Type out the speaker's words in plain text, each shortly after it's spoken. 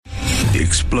The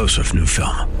explosive new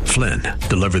film, Flynn,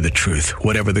 deliver the truth,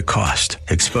 whatever the cost.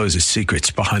 Exposes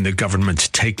secrets behind the government's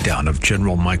takedown of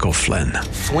General Michael Flynn.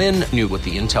 Flynn knew what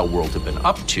the intel world had been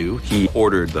up to. He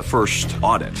ordered the first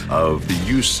audit of the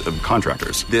use of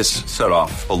contractors. This set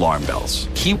off alarm bells.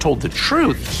 He told the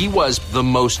truth. He was the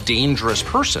most dangerous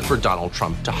person for Donald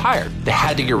Trump to hire. They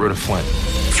had to get rid of Flynn.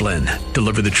 Flynn,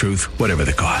 deliver the truth, whatever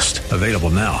the cost. Available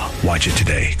now. Watch it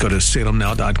today. Go to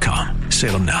salemnow.com.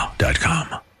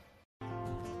 salemnow.com.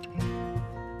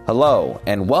 Hello,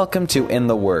 and welcome to In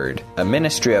the Word, a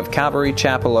ministry of Calvary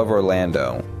Chapel of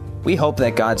Orlando. We hope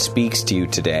that God speaks to you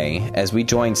today as we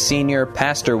join Senior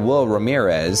Pastor Will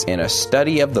Ramirez in a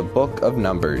study of the book of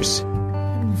Numbers.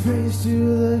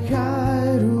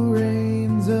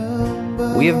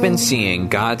 We have been seeing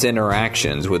God's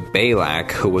interactions with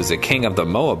Balak, who was a king of the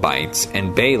Moabites,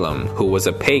 and Balaam, who was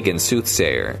a pagan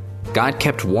soothsayer. God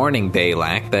kept warning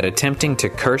Balak that attempting to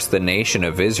curse the nation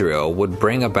of Israel would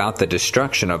bring about the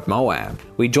destruction of Moab.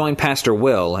 We join Pastor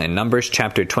Will in Numbers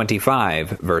chapter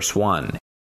 25, verse 1.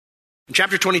 In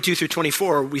chapter 22 through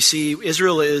 24, we see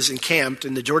Israel is encamped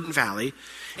in the Jordan Valley,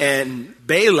 and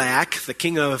Balak, the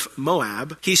king of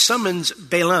Moab, he summons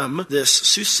Balaam, this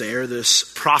soothsayer,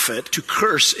 this prophet, to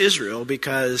curse Israel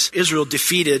because Israel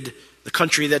defeated the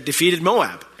country that defeated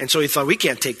Moab. And so he thought, we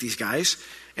can't take these guys.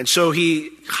 And so he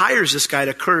hires this guy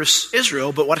to curse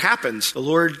Israel, but what happens? The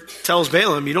Lord tells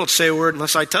Balaam, you don't say a word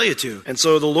unless I tell you to. And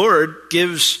so the Lord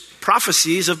gives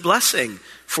prophecies of blessing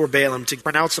for Balaam to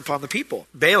pronounce upon the people.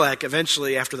 Balak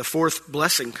eventually, after the fourth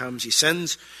blessing comes, he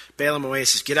sends Balaam away and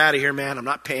says, get out of here, man, I'm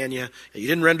not paying you. You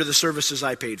didn't render the services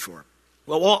I paid for.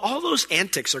 Well, while all those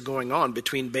antics are going on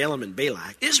between Balaam and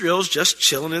Balak, Israel's just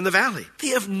chilling in the valley. They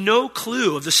have no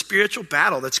clue of the spiritual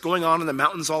battle that's going on in the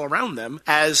mountains all around them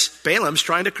as Balaam's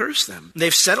trying to curse them.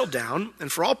 They've settled down,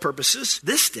 and for all purposes,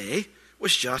 this day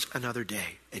was just another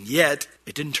day. And yet,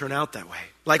 it didn't turn out that way.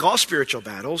 Like all spiritual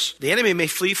battles, the enemy may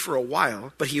flee for a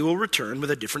while, but he will return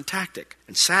with a different tactic.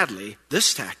 And sadly,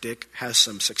 this tactic has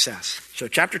some success. So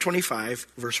chapter 25,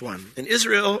 verse 1. And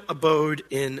Israel abode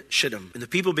in Shittim, and the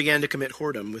people began to commit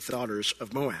whoredom with the daughters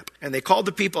of Moab. And they called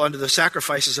the people unto the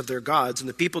sacrifices of their gods, and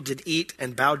the people did eat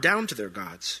and bow down to their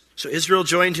gods. So Israel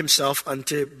joined himself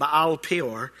unto Baal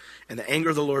Peor, and the anger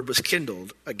of the Lord was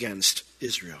kindled against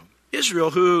Israel. Israel,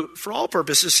 who for all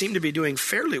purposes seem to be doing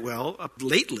fairly well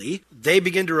lately, they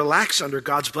begin to relax under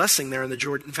God's blessing there in the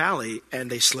Jordan Valley, and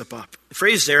they slip up. The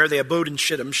phrase there, they abode in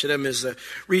Shittim. Shittim is the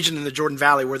region in the Jordan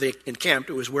Valley where they encamped.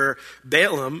 It was where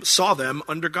Balaam saw them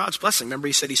under God's blessing. Remember,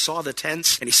 he said he saw the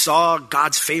tents, and he saw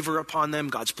God's favor upon them,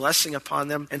 God's blessing upon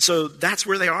them. And so that's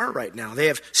where they are right now. They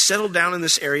have settled down in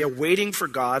this area, waiting for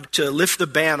God to lift the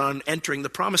ban on entering the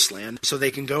promised land so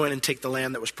they can go in and take the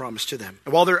land that was promised to them.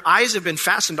 And while their eyes have been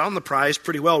fastened on the prize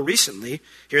pretty well recently,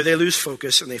 here they lose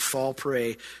focus and they fall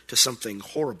prey to something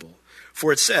horrible.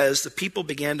 For it says, the people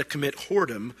began to commit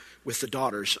whoredom with the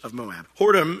daughters of Moab.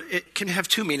 Whoredom, it can have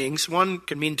two meanings. One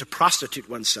can mean to prostitute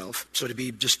oneself, so to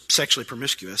be just sexually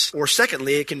promiscuous. Or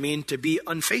secondly, it can mean to be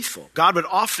unfaithful. God would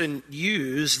often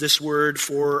use this word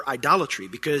for idolatry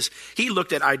because he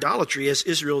looked at idolatry as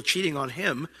Israel cheating on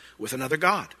him with another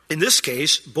god. In this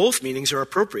case, both meanings are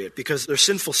appropriate because their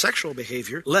sinful sexual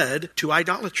behavior led to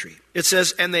idolatry. It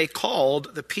says, and they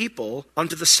called the people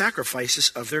unto the sacrifices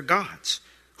of their gods.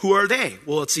 Who are they?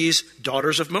 Well, it's these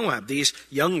daughters of Moab, these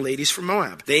young ladies from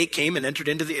Moab. They came and entered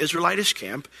into the Israelitish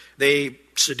camp. They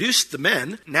seduced the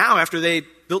men. Now, after they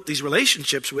built these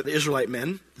relationships with the Israelite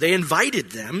men, they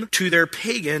invited them to their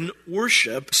pagan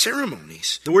worship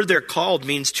ceremonies. The word they're called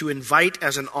means to invite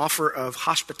as an offer of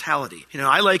hospitality. You know,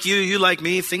 I like you, you like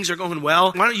me, things are going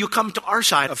well. Why don't you come to our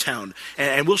side of town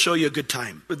and we'll show you a good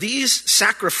time. But these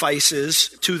sacrifices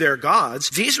to their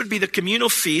gods, these would be the communal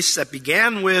feasts that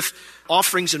began with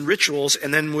offerings and rituals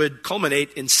and then would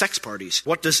culminate in sex parties.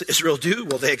 What does Israel do?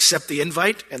 Well, they accept the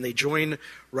invite and they join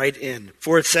right in.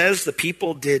 For it says the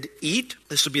people did eat.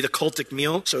 This would be the cultic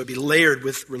meal, so it would be layered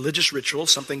with religious rituals,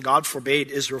 something God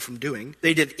forbade Israel from doing.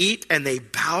 They did eat and they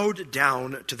bowed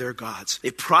down to their gods.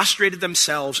 They prostrated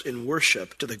themselves in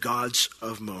worship to the gods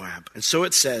of Moab. And so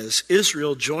it says,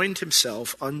 Israel joined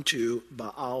himself unto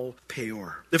Baal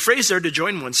Peor. The phrase there, to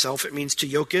join oneself, it means to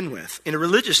yoke in with. In a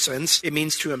religious sense, it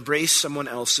means to embrace someone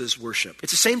else's worship.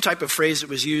 It's the same type of phrase that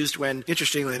was used when,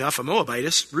 interestingly enough, a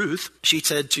Moabitess, Ruth, she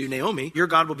said to Naomi, your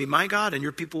God God will be my God and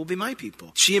your people will be my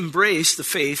people. She embraced the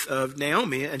faith of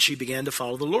Naomi and she began to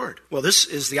follow the Lord. Well, this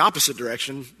is the opposite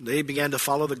direction. They began to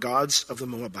follow the gods of the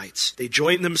Moabites. They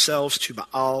joined themselves to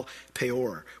Baal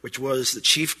Peor, which was the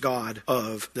chief god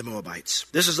of the Moabites.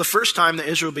 This is the first time that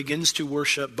Israel begins to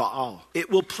worship Baal.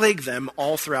 It will plague them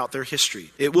all throughout their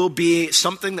history. It will be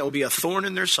something that will be a thorn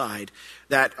in their side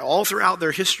that all throughout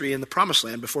their history in the Promised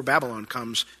Land before Babylon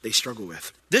comes, they struggle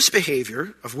with. This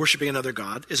behavior of worshiping another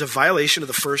god is a violation of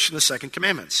the first and the second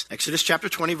commandments. Exodus chapter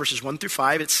 20, verses 1 through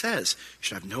 5, it says, "You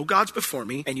shall have no gods before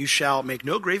me, and you shall make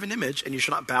no graven image, and you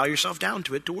shall not bow yourself down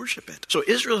to it to worship it." So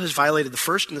Israel has violated the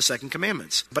first and the second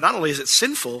commandments. But not only is it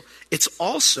sinful, it's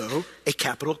also a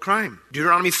capital crime.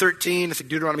 Deuteronomy 13, I think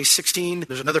Deuteronomy 16,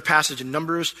 there's another passage in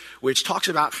Numbers which talks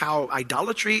about how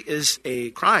idolatry is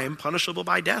a crime punishable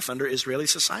by death under Israeli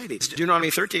society. It's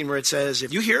Deuteronomy 13 where it says,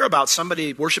 if you hear about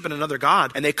somebody worshiping another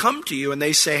god, and they come to you and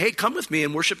they say, hey, come with me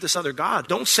and worship this other god,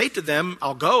 don't say to them,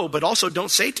 I'll go, but also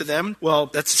don't say to them, well,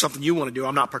 that's something you want to do,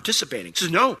 I'm not participating. He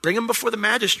says, no, bring him before the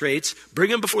magistrates, bring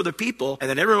him before the people, and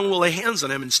then everyone will lay hands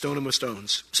on him and stone him with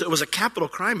stones. So it was a capital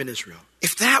crime in Israel.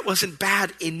 If that wasn't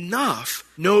bad enough,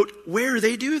 note where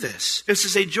they do this. It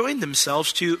says they joined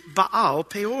themselves to Baal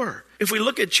Peor. If we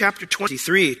look at chapter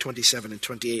 23, 27, and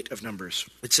 28 of Numbers,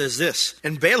 it says this,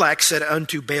 "And Balak said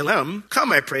unto Balaam,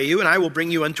 Come, I pray you, and I will bring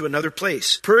you unto another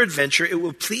place. Peradventure it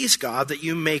will please God that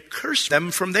you may curse them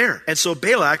from there. And so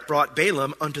Balak brought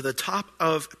Balaam unto the top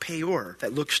of Peor,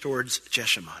 that looks towards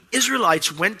Jeshimon."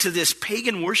 Israelites went to this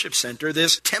pagan worship center,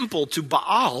 this temple to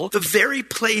Baal, the very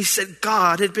place that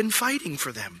God had been fighting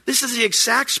for them. This is the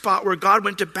exact spot where God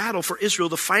went to battle for Israel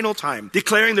the final time,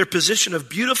 declaring their position of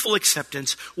beautiful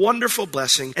acceptance, wonderful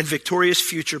blessing, and victorious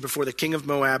future before the king of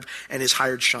Moab and his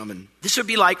hired shaman. This would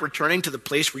be like returning to the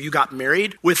place where you got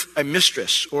married with a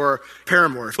mistress or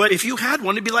paramour. But if you had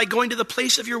one, it'd be like going to the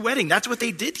place of your wedding. That's what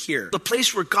they did here. The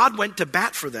place where God went to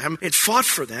bat for them and fought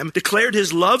for them, declared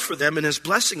his love for them and his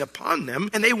blessing upon them,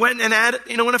 and they went and had,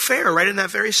 an affair right in that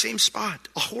very same spot.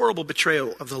 A horrible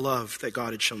betrayal of the love that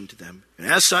God had shown to them. And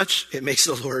as such, it makes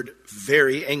the Lord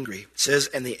very angry. It says,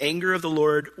 "And the anger of the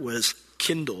Lord was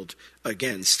kindled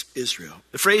against Israel."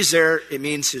 The phrase there, it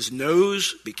means his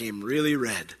nose became really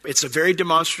red. It's a very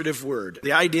demonstrative word.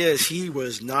 The idea is he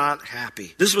was not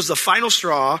happy. This was the final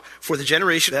straw for the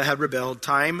generation that had rebelled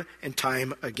time and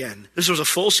time again. This was a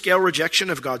full-scale rejection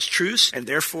of God's truths, and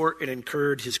therefore it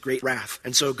incurred his great wrath.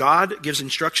 And so God gives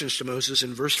instructions to Moses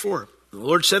in verse 4. The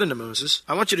Lord said unto Moses,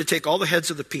 "I want you to take all the heads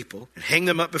of the people and hang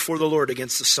them up before the Lord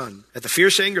against the sun, that the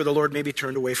fierce anger of the Lord may be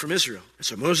turned away from Israel." And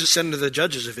so Moses said unto the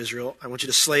judges of Israel, "I want you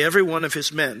to slay every one of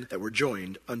his men that were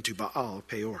joined unto Baal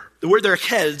Peor." The word there,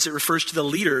 heads, it refers to the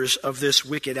leaders of this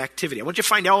wicked activity. I want you to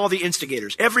find out all the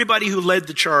instigators, everybody who led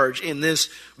the charge in this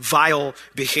vile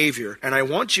behavior. And I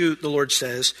want you, the Lord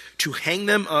says, to hang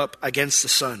them up against the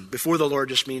sun. Before the Lord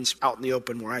just means out in the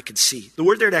open where I could see. The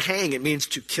word there to hang, it means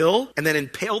to kill and then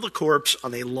impale the corpse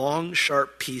on a long,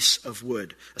 sharp piece of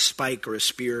wood, a spike or a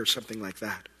spear or something like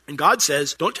that. And God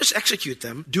says, don't just execute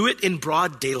them, do it in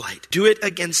broad daylight. Do it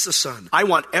against the sun. I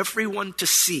want everyone to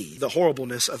see the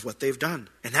horribleness of what they've done.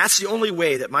 And that's the only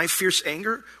way that my fierce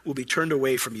anger will be turned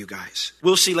away from you guys.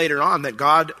 We'll see later on that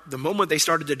God, the moment they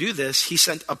started to do this, he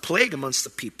sent a plague amongst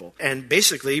the people. And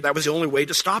basically, that was the only way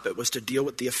to stop it, was to deal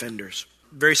with the offenders.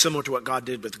 Very similar to what God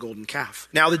did with the golden calf.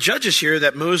 Now, the judges here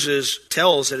that Moses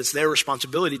tells that it's their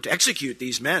responsibility to execute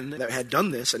these men that had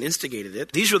done this and instigated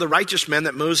it, these were the righteous men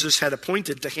that Moses had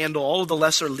appointed to handle all of the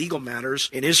lesser legal matters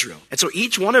in Israel. And so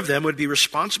each one of them would be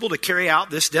responsible to carry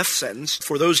out this death sentence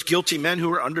for those guilty men who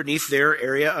were underneath their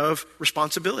area of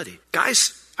responsibility.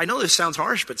 Guys, I know this sounds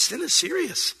harsh, but sin is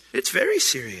serious. It's very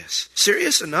serious.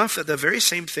 Serious enough that the very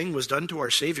same thing was done to our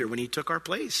Savior when he took our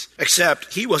place.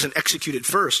 Except he wasn't executed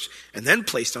first and then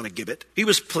placed on a gibbet. He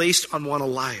was placed on one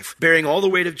alive, bearing all the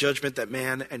weight of judgment that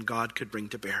man and God could bring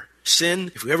to bear.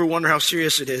 Sin, if we ever wonder how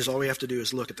serious it is, all we have to do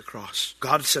is look at the cross.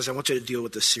 God says, I want you to deal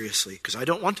with this seriously, because I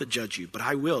don't want to judge you, but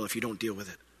I will if you don't deal with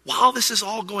it. While this is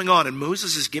all going on and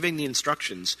Moses is giving the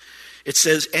instructions, it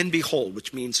says, and behold,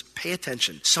 which means pay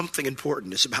attention. Something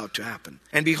important is about to happen.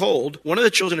 And behold, one of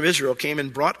the children of Israel came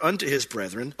and brought unto his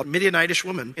brethren a Midianitish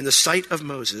woman in the sight of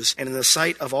Moses and in the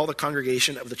sight of all the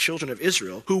congregation of the children of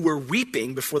Israel, who were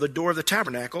weeping before the door of the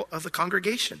tabernacle of the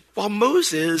congregation. While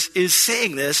Moses is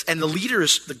saying this and the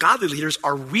leaders, the godly leaders,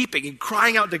 are weeping and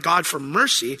crying out to God for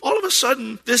mercy, all of a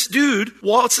sudden this dude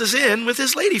waltzes in with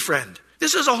his lady friend.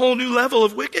 This is a whole new level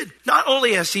of wicked. Not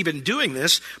only has he been doing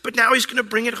this, but now he's going to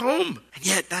bring it home. And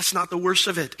yet, that's not the worst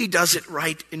of it. He does it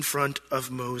right in front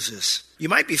of Moses. You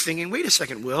might be thinking, wait a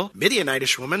second, Will.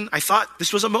 Midianitish woman, I thought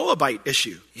this was a Moabite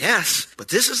issue. Yes, but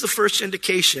this is the first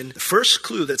indication, the first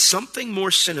clue that something more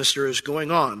sinister is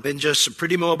going on than just some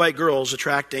pretty Moabite girls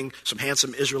attracting some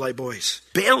handsome Israelite boys.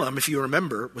 Balaam, if you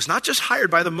remember, was not just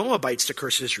hired by the Moabites to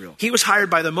curse Israel. He was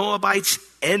hired by the Moabites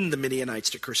and the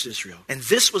Midianites to curse Israel. And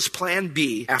this was plan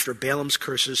B after Balaam's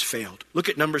curses failed. Look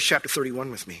at Numbers chapter 31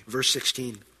 with me, verse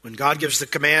 16. When God gives the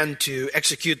command to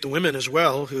execute the women as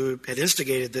well, who had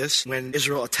instigated this, when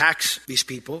Israel attacks these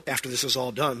people after this is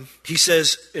all done, he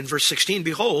says in verse 16,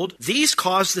 behold, these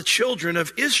caused the children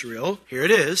of Israel, here it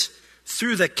is,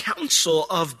 through the counsel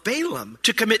of Balaam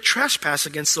to commit trespass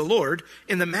against the Lord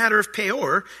in the matter of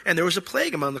Peor, and there was a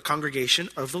plague among the congregation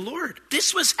of the Lord.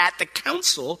 This was at the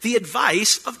counsel, the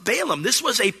advice of Balaam. This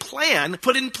was a plan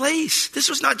put in place. This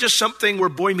was not just something where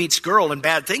boy meets girl and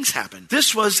bad things happen.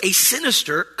 This was a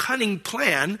sinister, cunning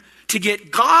plan to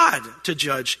get God to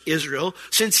judge Israel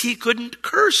since he couldn't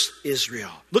curse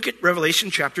Israel. Look at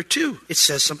Revelation chapter 2. It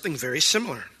says something very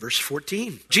similar. Verse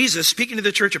 14. Jesus, speaking to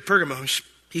the church of Pergamos,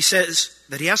 he says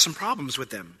that he has some problems with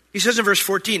them. He says in verse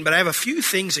 14, but I have a few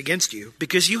things against you,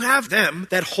 because you have them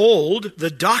that hold the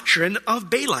doctrine of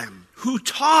Balaam, who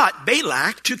taught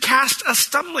Balak to cast a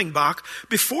stumbling block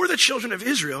before the children of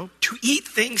Israel, to eat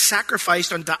things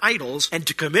sacrificed unto idols, and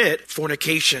to commit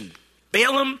fornication.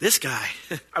 Balaam, this guy,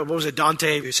 what was it,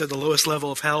 Dante, who said the lowest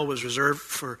level of hell was reserved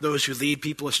for those who lead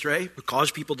people astray, who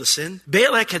cause people to sin?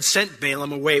 Balak had sent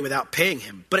Balaam away without paying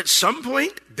him. But at some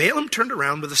point, Balaam turned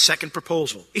around with a second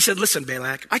proposal. He said, listen,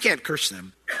 Balak, I can't curse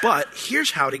them, but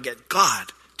here's how to get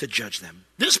God to judge them.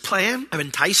 This plan of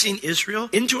enticing Israel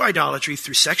into idolatry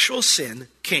through sexual sin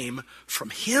came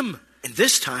from him. And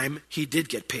this time, he did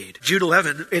get paid. Jude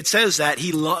 11, it says that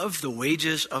he loved the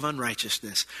wages of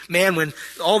unrighteousness. Man, when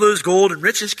all those gold and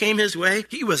riches came his way,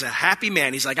 he was a happy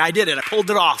man. He's like, I did it. I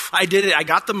pulled it off. I did it. I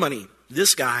got the money.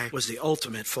 This guy was the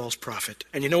ultimate false prophet.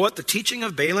 And you know what? The teaching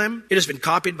of Balaam, it has been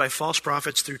copied by false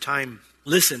prophets through time.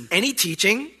 Listen, any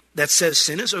teaching that says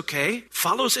sin is okay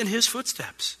follows in his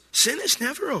footsteps. Sin is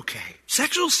never okay.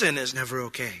 Sexual sin is never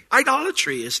okay.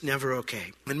 Idolatry is never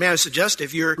okay. And may I suggest,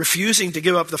 if you're refusing to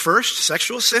give up the first,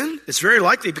 sexual sin, it's very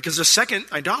likely because the second,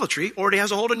 idolatry, already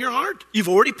has a hold on your heart. You've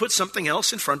already put something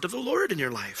else in front of the Lord in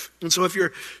your life. And so if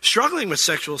you're struggling with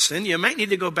sexual sin, you might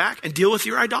need to go back and deal with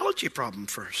your idolatry problem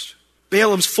first.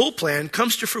 Balaam's full plan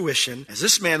comes to fruition as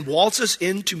this man waltzes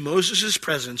into Moses'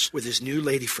 presence with his new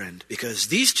lady friend, because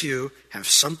these two have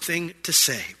something to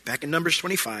say. Back in Numbers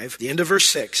 25, the end of verse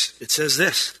 6, it says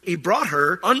this, he brought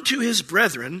her unto his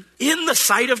brethren in the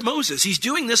sight of Moses. He's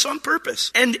doing this on purpose.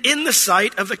 And in the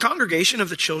sight of the congregation of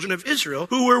the children of Israel,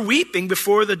 who were weeping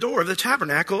before the door of the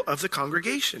tabernacle of the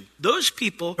congregation. Those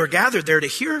people are gathered there to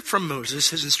hear from Moses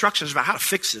his instructions about how to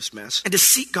fix this mess and to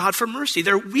seek God for mercy.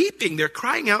 They're weeping. They're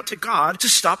crying out to God to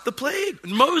stop the plague.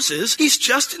 And Moses, he's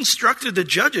just instructed the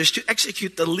judges to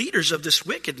execute the leaders of this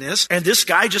wickedness, and this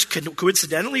guy just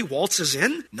coincidentally waltzes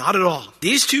in? Not at all.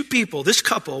 These two people, this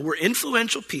couple, were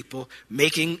influential people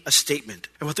making a statement.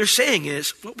 And what they're saying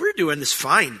is, what we're doing is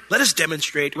fine. Let us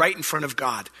demonstrate right in front of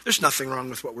God. There's nothing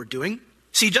wrong with what we're doing.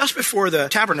 See, just before the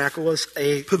tabernacle was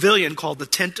a pavilion called the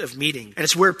Tent of Meeting. And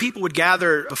it's where people would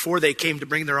gather before they came to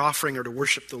bring their offering or to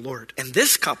worship the Lord. And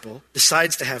this couple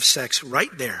decides to have sex right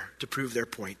there to prove their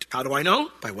point. How do I know?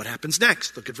 By what happens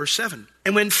next. Look at verse 7.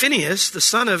 And when Phinehas, the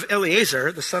son of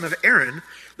Eleazar, the son of Aaron,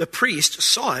 the priest,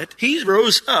 saw it, he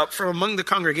rose up from among the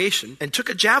congregation and took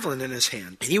a javelin in his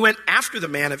hand. And he went after the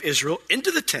man of Israel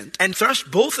into the tent and thrust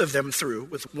both of them through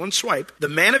with one swipe, the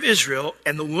man of Israel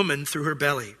and the woman through her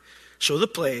belly. So the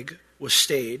plague was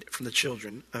stayed from the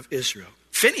children of Israel.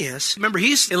 Phinehas, remember,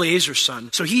 he's Eleazar's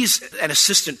son, so he's an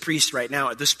assistant priest right now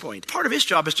at this point. Part of his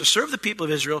job is to serve the people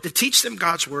of Israel, to teach them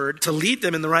God's word, to lead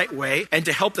them in the right way, and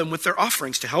to help them with their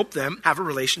offerings, to help them have a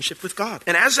relationship with God.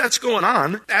 And as that's going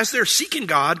on, as they're seeking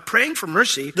God, praying for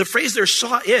mercy, the phrase there,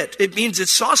 saw it, it means it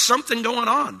saw something going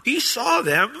on. He saw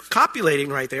them copulating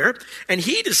right there, and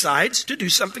he decides to do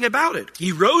something about it.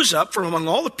 He rose up from among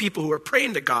all the people who are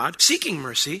praying to God, seeking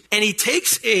mercy, and he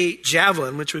takes a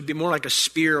javelin, which would be more like a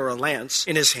spear or a lance,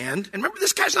 in his hand. And remember,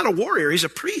 this guy's not a warrior, he's a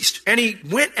priest. And he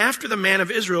went after the man of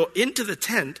Israel into the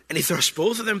tent, and he thrust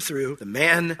both of them through, the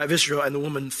man of Israel and the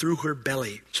woman through her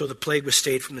belly. So the plague was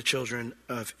stayed from the children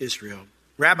of Israel.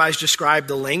 Rabbis describe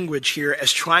the language here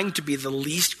as trying to be the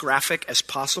least graphic as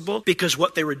possible because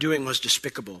what they were doing was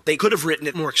despicable. They could have written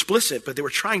it more explicit, but they were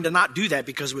trying to not do that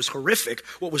because it was horrific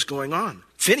what was going on.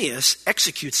 Phinehas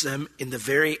executes them in the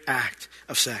very act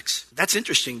of sex. That's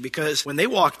interesting because when they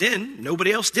walked in,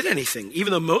 nobody else did anything.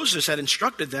 Even though Moses had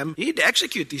instructed them, you need to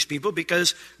execute these people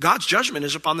because God's judgment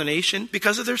is upon the nation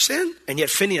because of their sin. And yet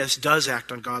Phinehas does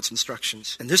act on God's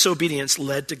instructions. And this obedience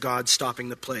led to God stopping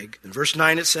the plague. In verse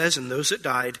 9 it says, and those that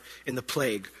died in the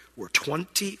plague were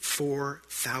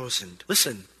 24,000.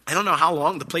 Listen, I don't know how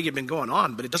long the plague had been going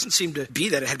on, but it doesn't seem to be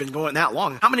that it had been going that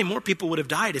long. How many more people would have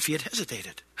died if he had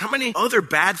hesitated? How many other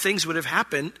bad things would have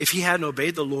happened if he hadn't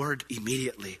obeyed the Lord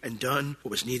immediately and done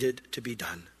what was needed to be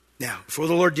done? Now, before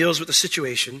the Lord deals with the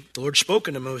situation, the Lord spoke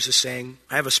unto Moses, saying,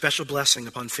 I have a special blessing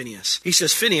upon Phinehas. He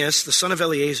says, Phinehas, the son of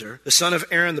Eleazar, the son of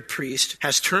Aaron the priest,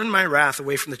 has turned my wrath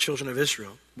away from the children of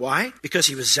Israel. Why? Because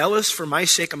he was zealous for my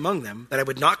sake among them, that I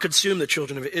would not consume the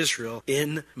children of Israel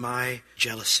in my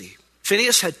jealousy.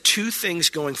 Phinehas had two things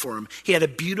going for him. He had a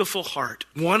beautiful heart.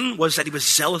 One was that he was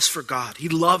zealous for God. He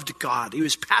loved God. He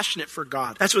was passionate for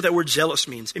God. That's what that word zealous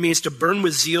means. It means to burn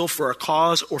with zeal for a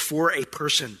cause or for a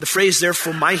person. The phrase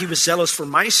therefore, he was zealous for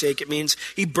my sake, it means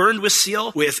he burned with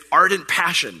zeal with ardent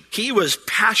passion. He was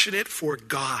passionate for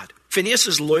God.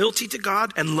 Phinehas' loyalty to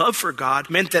God and love for God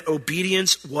meant that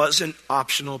obedience wasn't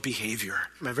optional behavior.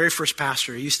 My very first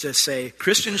pastor used to say,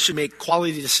 Christians should make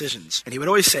quality decisions. And he would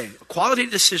always say, a quality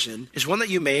decision is one that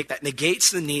you make that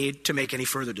negates the need to make any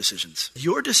further decisions.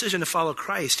 Your decision to follow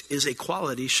Christ is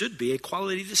should be a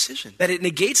quality decision. That it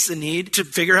negates the need to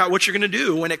figure out what you're going to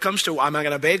do when it comes to, am I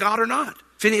going to obey God or not?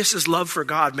 Phinehas' love for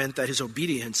God meant that his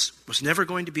obedience was never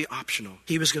going to be optional.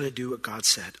 He was going to do what God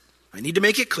said. I need to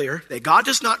make it clear that God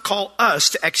does not call us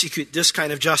to execute this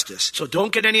kind of justice. So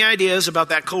don't get any ideas about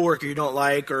that coworker you don't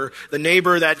like or the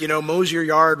neighbor that, mows your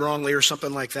yard wrongly or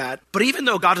something like that. But even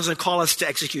though God doesn't call us to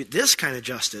execute this kind of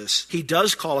justice, he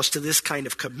does call us to this kind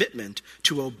of commitment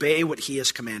to obey what he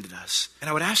has commanded us. And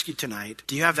I would ask you tonight,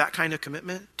 do you have that kind of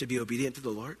commitment to be obedient to the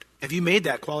Lord? Have you made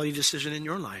that quality decision in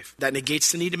your life that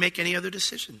negates the need to make any other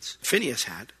decisions? Phinehas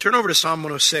had. Turn over to Psalm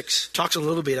 106. It talks a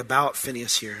little bit about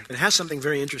Phinehas here. It has something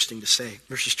very interesting to say.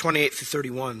 Verses 28 through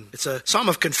 31. It's a psalm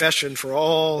of confession for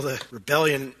all the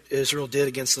rebellion Israel did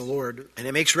against the Lord. And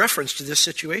it makes reference to this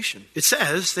situation. It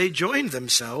says, they joined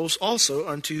themselves also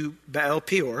unto Baal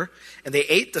Peor, and they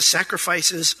ate the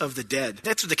sacrifices of the dead.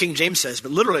 That's what the King James says, but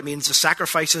literally it means the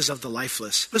sacrifices of the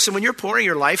lifeless. Listen, when you're pouring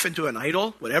your life into an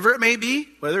idol, whatever it may be,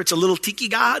 whether it's a little tiki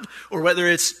god or whether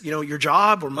it's, your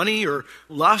job or money or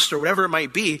lust or whatever it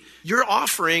might be, you're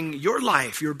offering your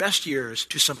life, your best years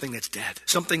to something that's dead,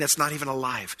 something that's not even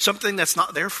alive, something that's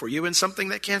not there for you and something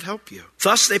that can't help you.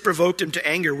 Thus they provoked him to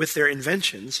anger with their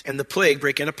inventions, and the plague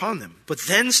brake in upon them. But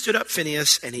then stood up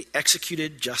Phinehas, and he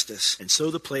executed justice, and so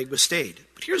the plague was stayed.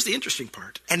 But here's the interesting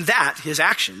part. And that, his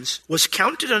actions, was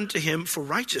counted unto him for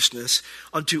righteousness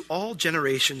unto all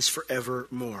generations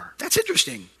forevermore. That's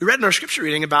interesting. We read in our scripture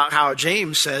reading about how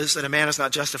James says that a man is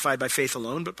not justified by faith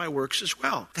alone, but by works as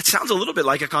well. That sounds a little bit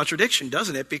like a contradiction,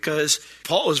 doesn't it? Because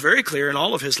Paul is very clear in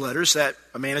all of his letters that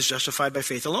a man is justified by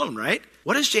faith alone, right?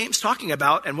 What is James talking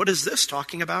about, and what is this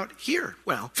talking about here?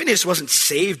 Well, Phinehas wasn't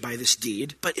saved by this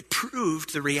deed, but it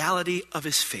proved the reality of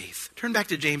his faith. Turn back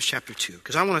to James chapter 2,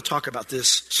 because I want to talk about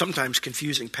this sometimes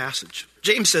confusing passage.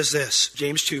 James says this,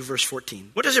 James 2, verse 14.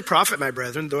 What does it profit, my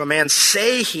brethren, though a man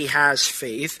say he has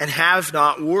faith and have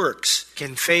not works?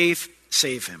 Can faith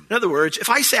save him? In other words, if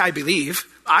I say I believe,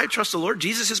 I trust the Lord,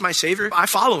 Jesus is my Savior, I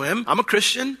follow him, I'm a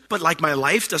Christian, but my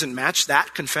life doesn't match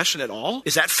that confession at all,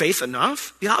 is that faith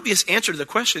enough? The obvious answer to the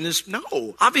question is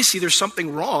no. Obviously there's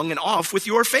something wrong and off with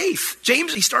your faith.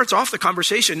 James, he starts off the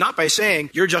conversation not by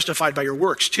saying you're justified by your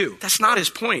works too. That's not his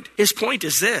point. His point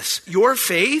is this: your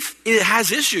faith, it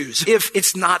has issues if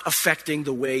it's not affecting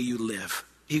the way you live.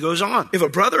 He goes on, if a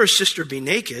brother or sister be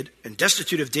naked and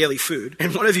destitute of daily food,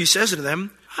 and one of you says to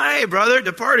them, Hi, brother,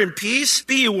 depart in peace,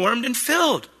 be you warmed and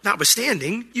filled.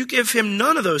 Notwithstanding, you give him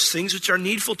none of those things which are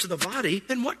needful to the body,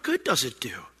 then what good does it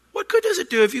do? What good does it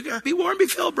do if you go, be warm, be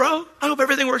filled, bro? I hope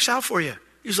everything works out for you.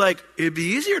 He's like, it'd be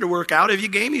easier to work out if you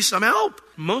gave me some help.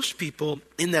 Most people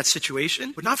in that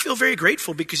situation would not feel very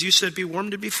grateful because you said be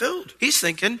warmed and be filled. He's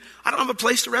thinking, I don't have a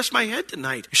place to rest my head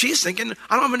tonight. She's thinking,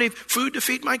 I don't have any food to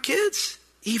feed my kids.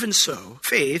 Even so,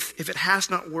 faith, if it has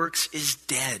not works, is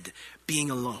dead,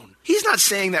 being alone. He's not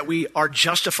saying that we are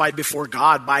justified before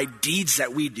God by deeds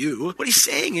that we do. What he's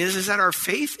saying is that our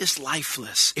faith is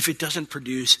lifeless if it doesn't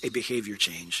produce a behavior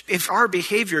change. If our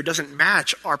behavior doesn't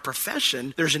match our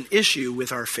profession, there's an issue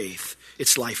with our faith.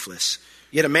 It's lifeless.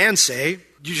 Yet a man say,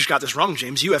 you just got this wrong,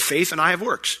 James. You have faith and I have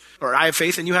works. Or I have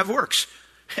faith and you have works.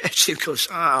 And James goes,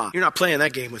 you're not playing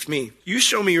that game with me. You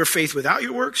show me your faith without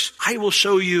your works. I will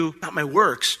show you not my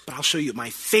works, but I'll show you my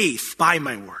faith by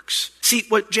my works. See,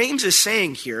 what James is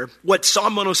saying here, what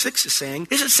Psalm 106 is saying,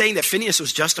 isn't saying that Phinehas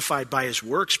was justified by his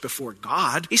works before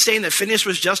God. He's saying that Phinehas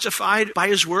was justified by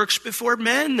his works before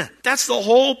men. That's the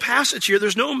whole passage here.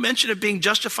 There's no mention of being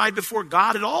justified before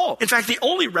God at all. In fact, the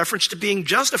only reference to being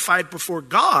justified before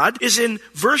God is in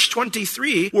verse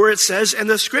 23, where it says, and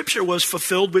the scripture was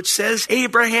fulfilled, which says,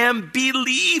 Abraham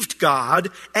believed God,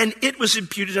 and it was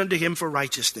imputed unto him for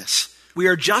righteousness. We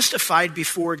are justified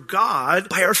before God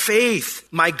by our faith.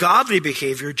 My godly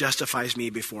behavior justifies me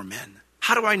before men.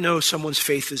 How do I know someone's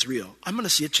faith is real? I'm going to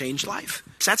see a changed life.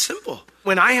 It's that simple.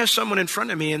 When I have someone in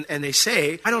front of me and they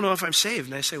say, I don't know if I'm saved.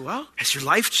 And I say, well, has your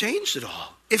life changed at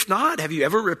all? If not, have you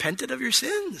ever repented of your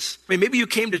sins? I mean, maybe you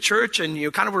came to church and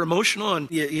you kind of were emotional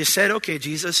and you said, okay,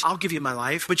 Jesus, I'll give you my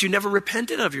life. But you never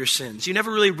repented of your sins. You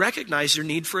never really recognized your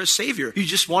need for a savior. You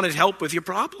just wanted help with your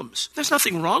problems. There's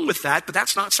nothing wrong with that, but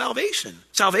that's not salvation.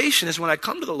 Salvation is when I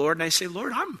come to the Lord and I say,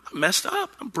 Lord, I'm messed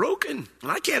up. I'm broken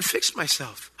and I can't fix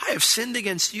myself. I have sinned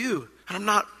against you and I'm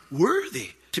not worthy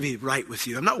to be right with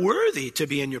you. I'm not worthy to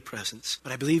be in your presence.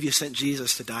 But I believe you sent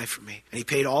Jesus to die for me. And he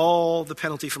paid all the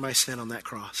penalty for my sin on that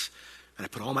cross. And I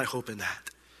put all my hope in that.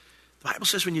 The Bible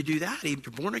says when you do that, you're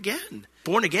born again.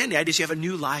 Born again, the idea is you have a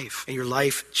new life. And your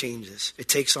life changes. It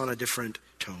takes on a different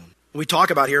tone. When we talk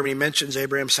about here, when he mentions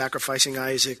Abraham sacrificing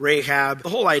Isaac, Rahab, the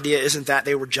whole idea isn't that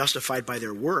they were justified by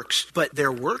their works. But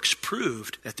their works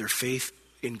proved that their faith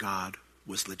in God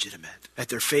was legitimate. That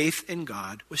their faith in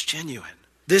God was genuine.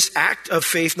 This act of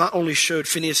faith not only showed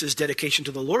Phinehas' dedication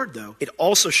to the Lord, though, it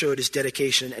also showed his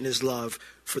dedication and his love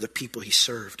for the people he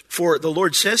served. For the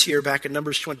Lord says here back in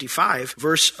Numbers 25,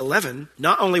 verse 11,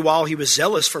 not only while he was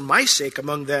zealous for my sake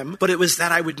among them, but it was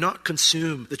that I would not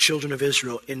consume the children of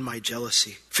Israel in my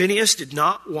jealousy. Phinehas did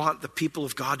not want the people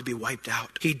of God to be wiped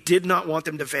out. He did not want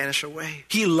them to vanish away.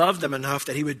 He loved them enough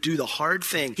that he would do the hard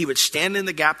thing. He would stand in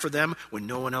the gap for them when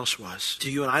no one else was.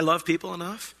 Do you and I love people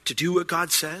enough to do what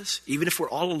God says, even if we're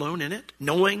all alone in it,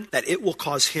 knowing that it will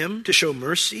cause him to show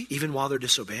mercy even while they're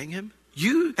disobeying him?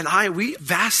 You and I, we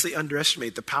vastly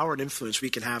underestimate the power and influence we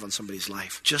can have on somebody's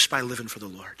life just by living for the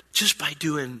Lord, just by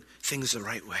doing things the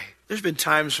right way. There's been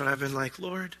times when I've been like,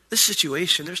 Lord, this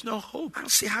situation, there's no hope. I don't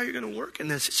see how you're going to work in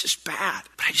this. It's just bad.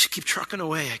 But I just keep trucking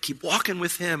away. I keep walking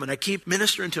with him and I keep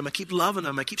ministering to him. I keep loving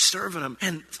him. I keep serving him.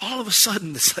 And all of a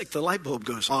sudden, it's like the light bulb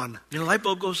goes on. You know, the light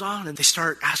bulb goes on and they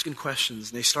start asking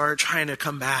questions and they start trying to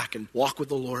come back and walk with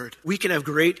the Lord. We can have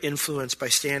great influence by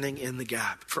standing in the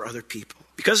gap for other people.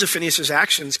 Because of Phinehas'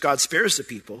 actions, God spares the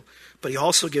people, but he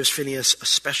also gives Phinehas a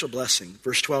special blessing.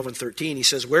 Verse 12 and 13, he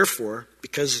says, wherefore,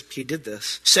 because he did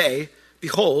this, say,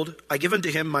 behold, I give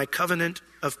unto him my covenant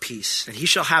of peace, and he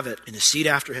shall have it in his seed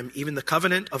after him, even the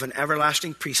covenant of an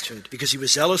everlasting priesthood, because he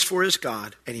was zealous for his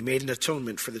God, and he made an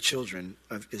atonement for the children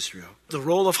of Israel. The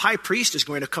role of high priest is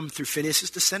going to come through Phinehas'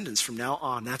 descendants from now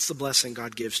on. That's the blessing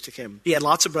God gives to him. He had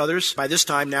lots of brothers. By this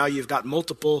time now you've got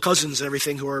multiple cousins and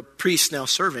everything who are priests now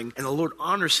serving, and the Lord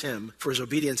honors him for his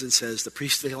obedience and says the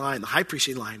priestly line, the high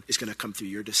priestly line, is going to come through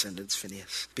your descendants,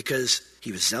 Phinehas, because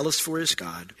he was zealous for his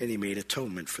God, and he made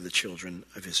atonement for the children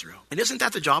of Israel. And isn't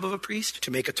that the job of a priest,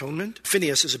 to make atonement?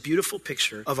 Phinehas is a beautiful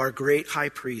picture of our great high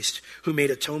priest who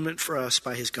made atonement for us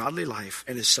by his godly life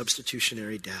and his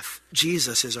substitutionary death.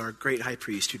 Jesus is our great high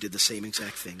priest who did the same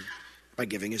exact thing by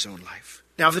giving his own life.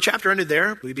 Now, if the chapter ended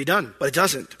there, we'd be done. But it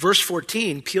doesn't. Verse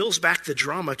 14 peels back the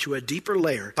drama to a deeper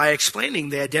layer by explaining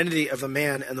the identity of the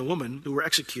man and the woman who were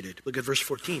executed. Look at verse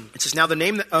 14. It says, now the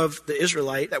name of the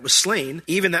Israelite that was slain,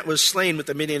 even that was slain with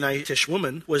the Midianitish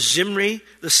woman, was Zimri,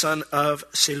 the son of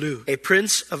Selu, a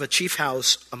prince of a chief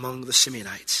house among the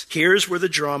Simeonites. Here's where the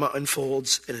drama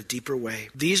unfolds in a deeper way.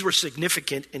 These were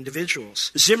significant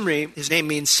individuals. Zimri, his name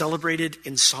means celebrated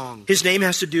in song. His name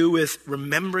has to do with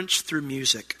remembrance through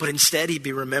music, but instead he'd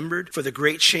be remembered for the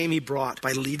great shame he brought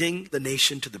by leading the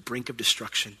nation to the brink of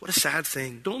destruction. What a sad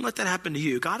thing. Don't let that happen to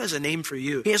you. God has a name for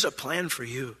you. He has a plan for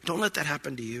you. Don't let that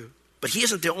happen to you. But he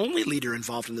isn't the only leader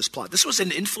involved in this plot. This was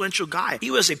an influential guy. He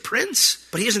was a prince,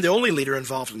 but he isn't the only leader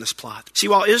involved in this plot. See,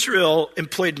 while Israel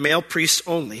employed male priests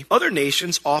only, other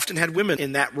nations often had women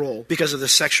in that role because of the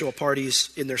sexual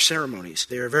parties in their ceremonies.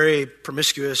 They were very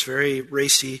promiscuous, very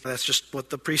racy. That's just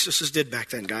what the priestesses did back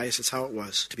then, guys. It's how it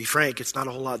was. To be frank, it's not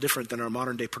a whole lot different than our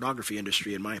modern day pornography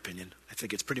industry, in my opinion. I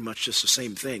think it's pretty much just the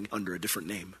same thing under a different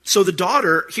name. So the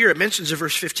daughter, here it mentions in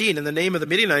verse 15, and the name of the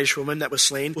Midianitish woman that was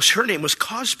slain, her name was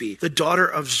Cosbi, the daughter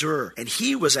of Zur, and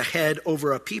he was a head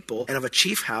over a people and of a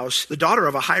chief house. The daughter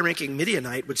of a high-ranking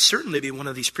Midianite would certainly be one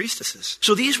of these priestesses.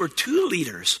 So these were two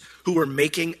leaders who were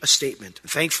making a statement.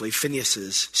 And thankfully,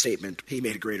 Phinehas's statement, he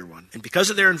made a greater one. And because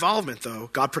of their involvement,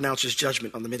 though, God pronounces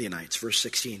judgment on the Midianites. Verse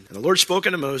 16. And the Lord spoke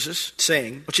unto Moses,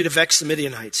 saying, I want you to vex the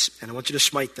Midianites, and I want you to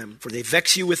smite them, for they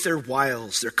vex you with their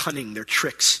wiles, their cunning, their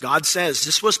tricks. God says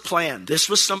this was planned. This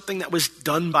was something that was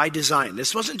done by design.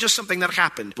 This wasn't just something that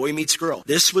happened, boy meets girl.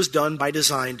 This was done by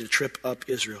design to trip up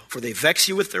Israel. For they vex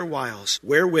you with their wiles,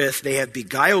 wherewith they have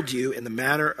beguiled you in the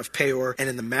matter of Peor and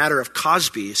in the matter of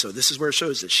Cosbi. So this is where it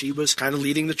shows that she was kind of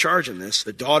leading the charge in this.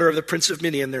 The daughter of the prince of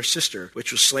Midian, their sister,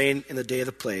 which was slain in the day of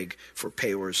the plague for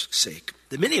Peor's sake.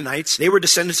 The Midianites, they were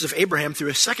descendants of Abraham through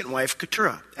his second wife,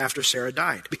 Keturah, after Sarah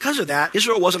died. Because of that,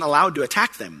 Israel wasn't allowed to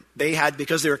attack them. They had,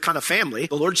 because they were kind of family,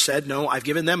 the Lord said, no, I've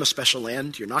given them a special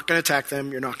land. You're not going to attack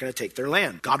them. You're not going to take their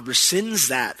land. God rescinds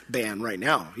that ban right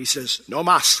now. He says, no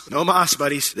mas,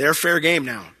 buddies. They're fair game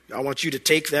now. I want you to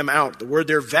take them out. The word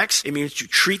there, vex, it means to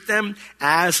treat them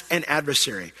as an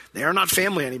adversary. They are not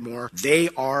family anymore. They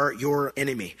are your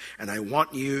enemy, and I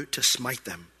want you to smite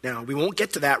them. Now, we won't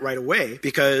get to that right away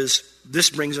because this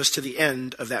brings us to the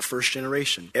end of that first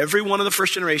generation. Every one of the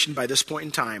first generation by this point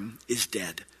in time is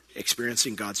dead,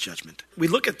 experiencing God's judgment. We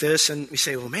look at this and we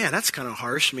say, well, man, that's kind of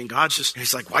harsh. I mean,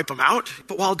 he's like, wipe them out.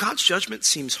 But while God's judgment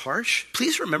seems harsh,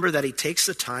 please remember that he takes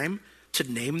the time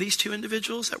to name these two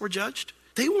individuals that were judged.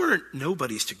 They weren't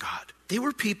nobodies to God. They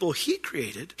were people he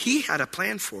created, he had a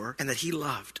plan for, and that he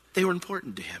loved. They were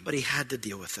important to him, but he had to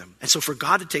deal with them. And so for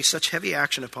God to take such heavy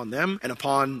action upon them and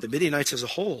upon the Midianites as a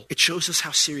whole, it shows us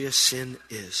how serious sin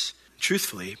is.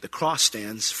 Truthfully, the cross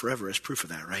stands forever as proof of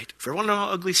that, right? If you want to know how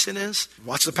ugly sin is,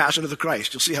 watch the Passion of the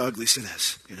Christ. You'll see how ugly sin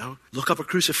is, Look up a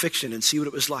crucifixion and see what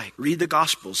it was like. Read the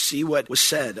Gospels, see what was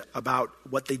said about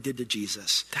what they did to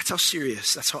Jesus. That's how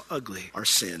serious, that's how ugly our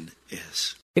sin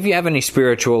is. If you have any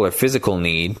spiritual or physical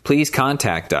need, please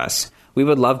contact us. We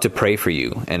would love to pray for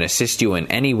you and assist you in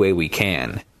any way we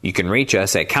can. You can reach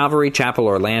us at Calvary Chapel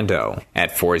Orlando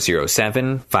at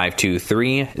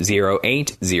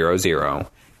 407-523-0800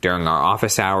 during our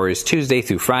office hours Tuesday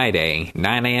through Friday,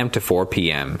 9 a.m. to 4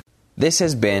 p.m. This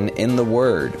has been In the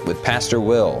Word with Pastor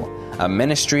Will, a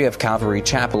ministry of Calvary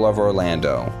Chapel of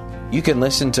Orlando. You can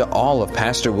listen to all of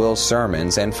Pastor Will's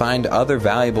sermons and find other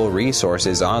valuable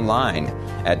resources online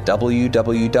at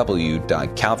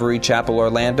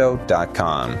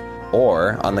www.calvarychapelorlando.com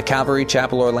or on the Calvary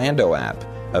Chapel Orlando app,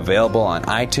 available on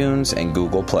iTunes and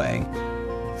Google Play.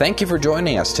 Thank you for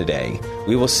joining us today.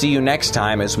 We will see you next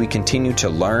time as we continue to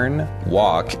learn,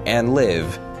 walk, and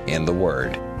live in the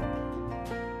Word.